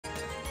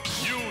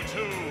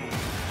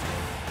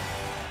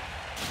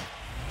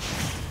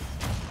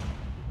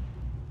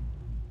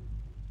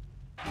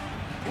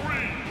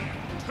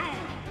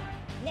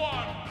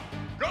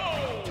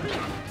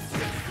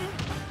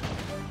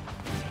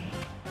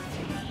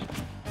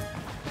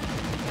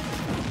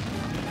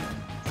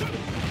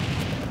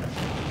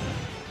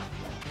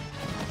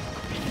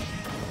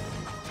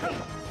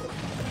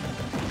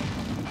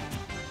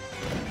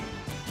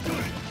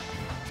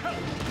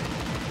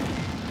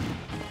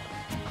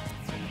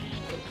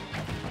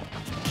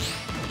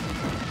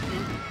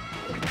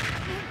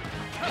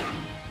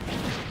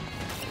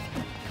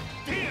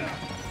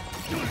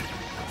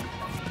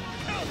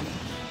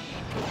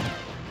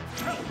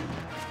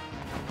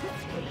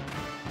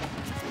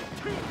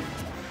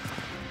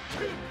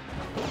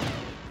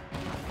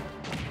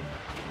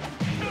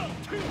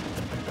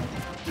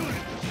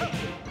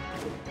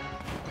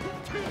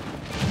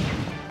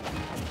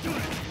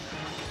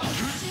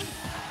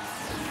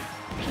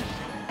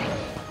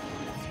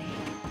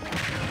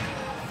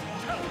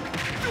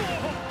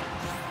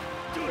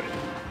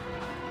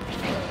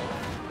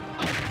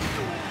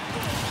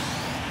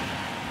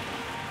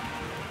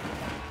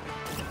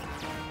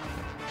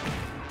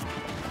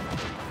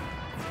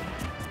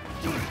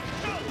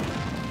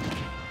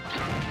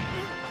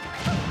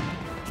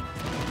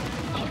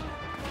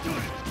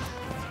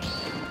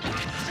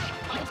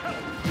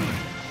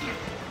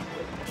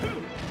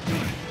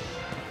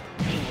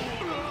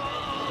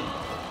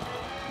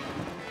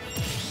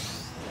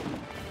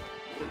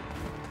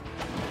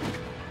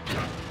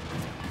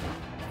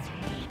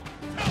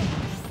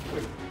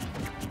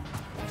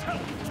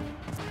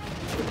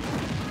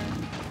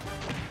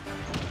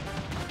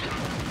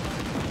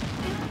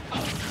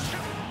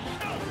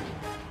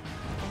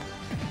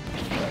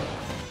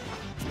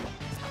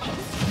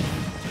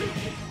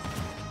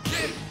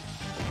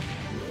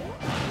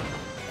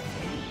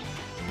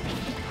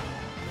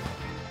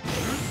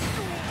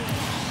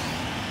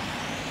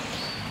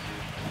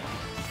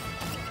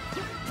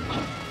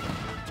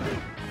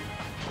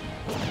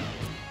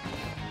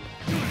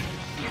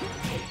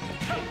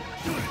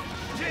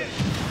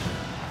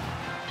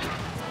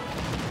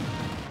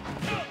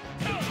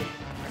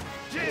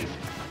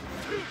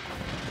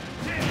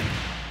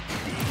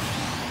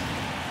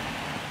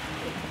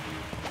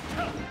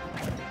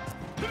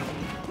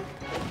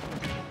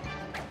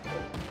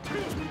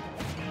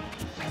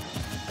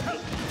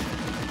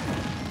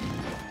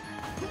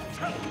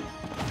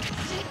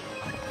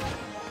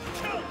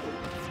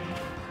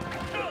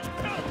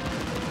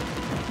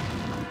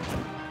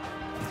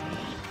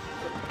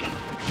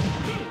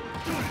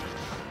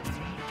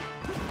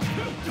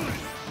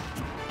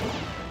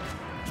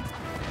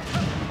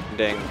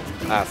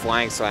landing,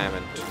 flying slam,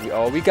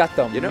 and we got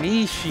the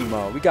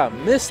Mishima. We got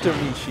Mr.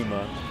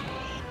 Mishima.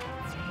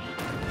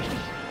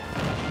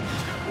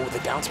 Oh, the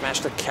down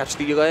smash to catch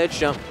the ledge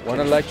jump. One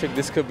electric,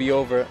 this could be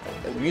over.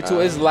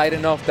 Mewtwo is light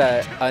enough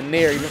that a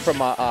Nair, even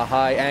from a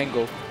high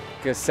angle,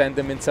 can send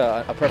him into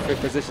a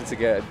perfect position to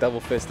get a double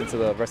fist into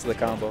the rest of the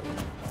combo.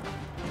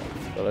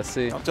 So let's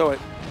see. Don't do it.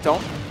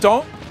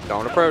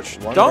 Don't approach.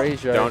 Don't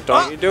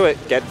you do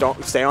it.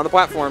 Don't stay on the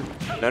platform.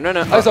 No.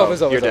 It's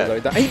over. You're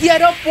dead. He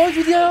DI'd up, boys.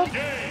 He DI'd up.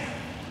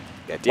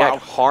 Yeah, DI'd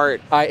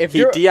hard.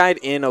 He DI'd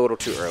in a little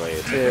too early.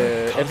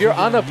 If you're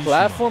on a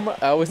platform,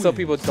 I always tell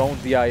people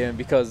don't DI in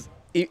because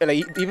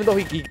even though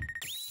he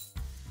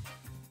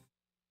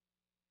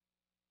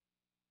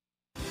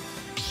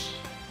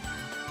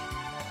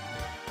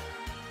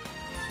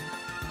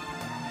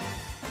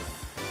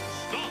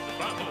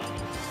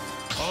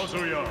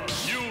Kazuya,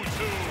 you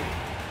too.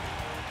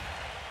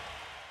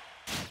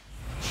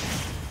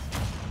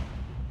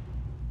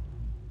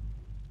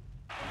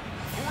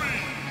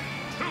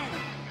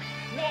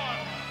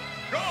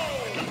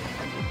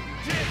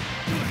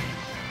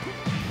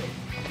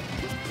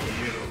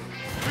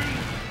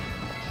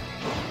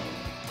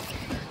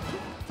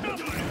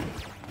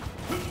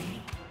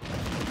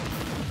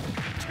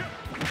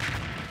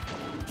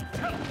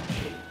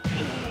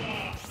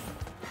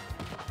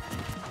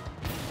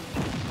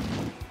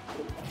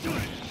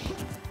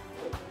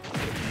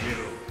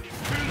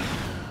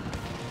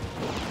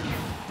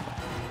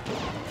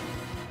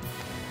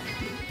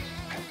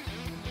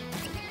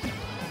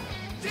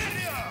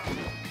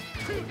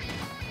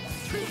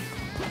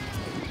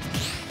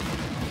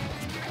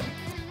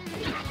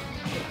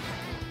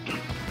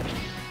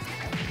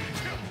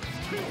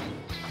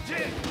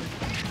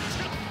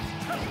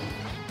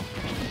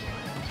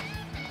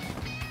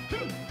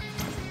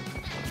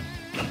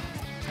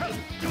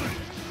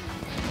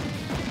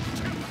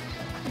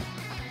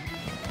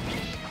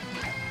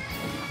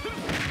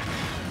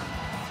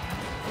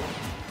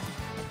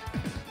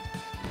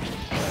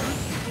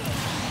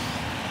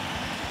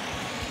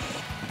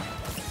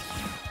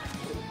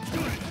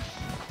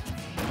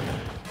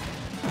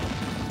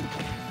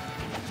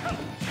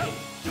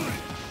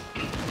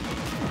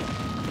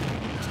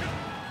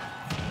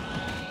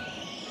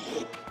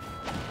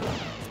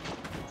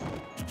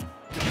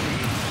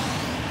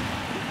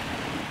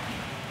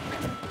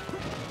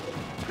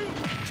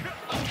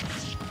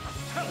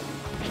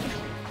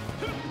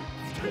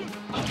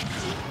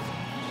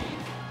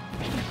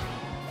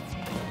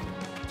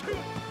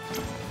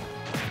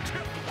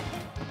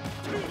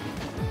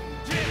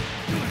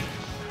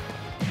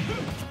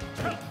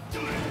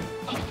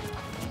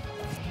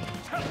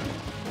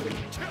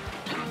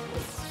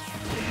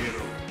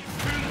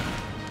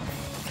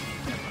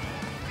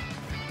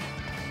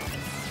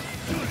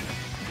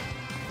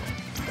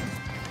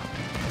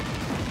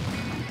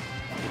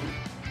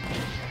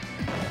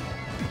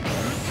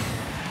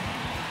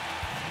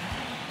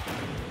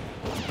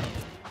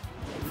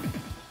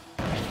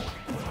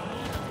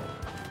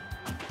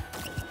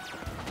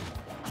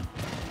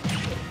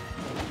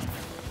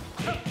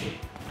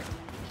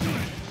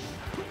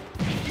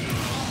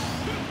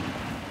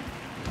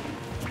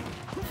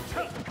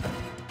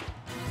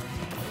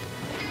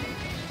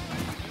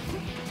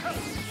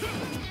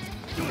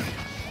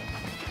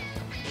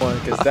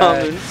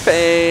 I'm in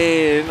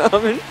pain.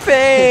 I'm in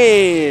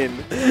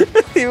pain.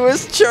 He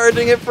was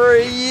charging it for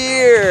a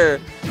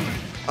year.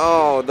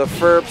 Oh, the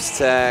Ferps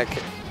tech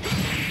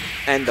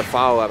and the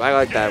follow-up. I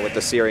like that with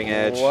the Searing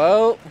Edge.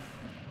 Well,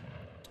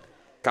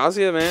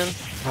 Kazuya, man.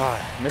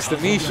 Mr.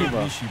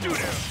 Mishima.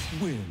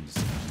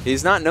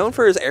 He's not known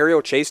for his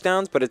aerial chase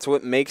downs, but it's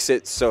what makes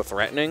it so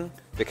threatening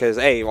because,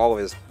 A, all of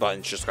his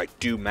buttons just like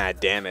do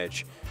mad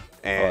damage.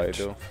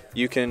 And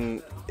you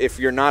can, if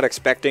you're not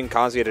expecting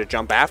Kazuya to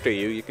jump after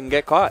you, you can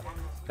get caught.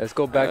 Let's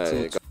go back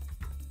to